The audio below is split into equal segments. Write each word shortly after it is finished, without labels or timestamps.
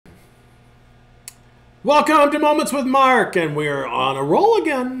Welcome to Moments with Mark, and we're on a roll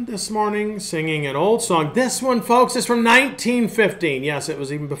again this morning, singing an old song. This one, folks, is from 1915. Yes, it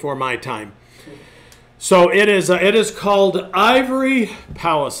was even before my time. So it is called Ivory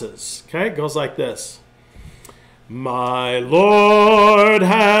Palaces. Okay, it goes like this. My Lord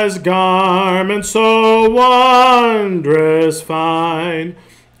has garments so wondrous fine,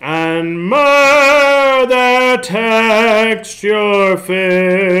 and myrrh their texture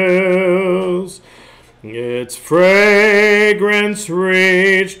fills. Its fragrance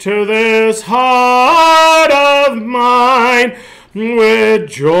reached to this heart of mine, with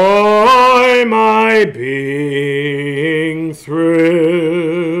joy my being thrills.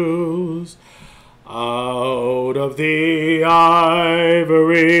 Out of the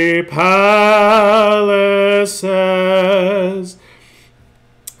ivory palaces,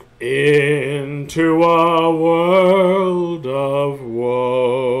 into a world of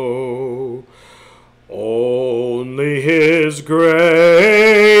woe, only His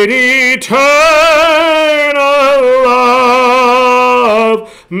great eternal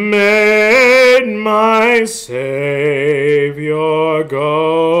love made my Savior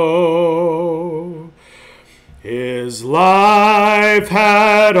go. His life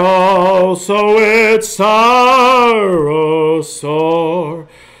had also its sorrow sore,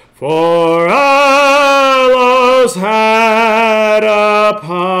 for aloes had a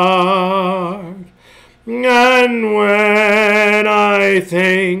part. And when I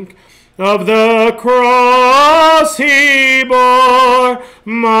think of the cross He bore,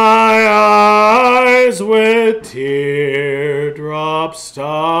 my eyes with teardrops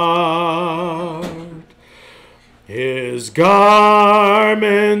start. His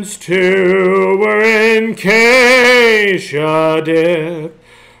garments too were in acacia dipped,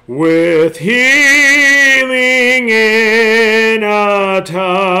 with healing in a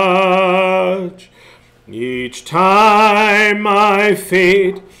touch. Each time my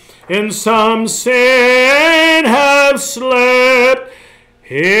feet in some sin have slipped,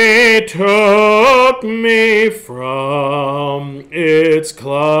 He took me from its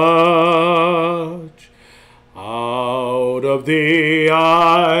clutch. Out of the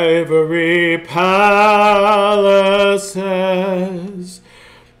ivory palaces,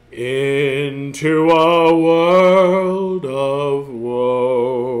 into a world of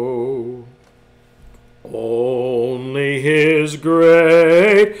woe, only His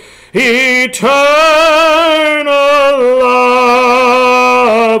great eternal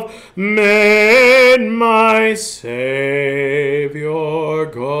love made my Savior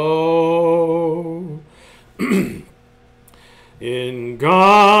go. In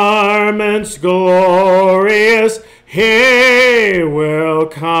garments glorious He will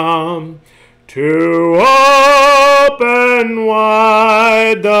come, to open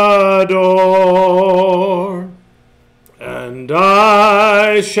wide the door, and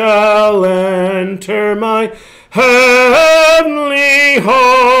I shall enter my heavenly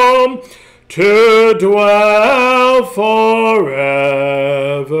home, to dwell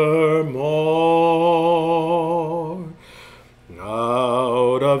forevermore.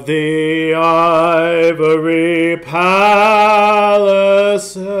 Out of the ivory palaces,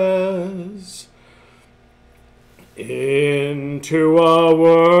 into a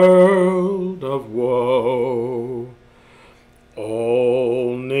world of woe,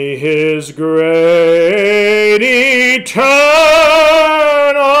 only His great eternal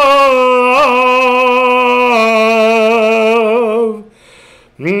love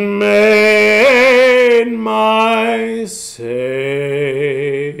made my Savior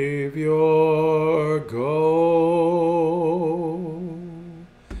go.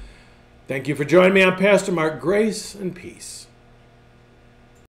 Thank you for joining me. I'm Pastor Mark. Grace and peace.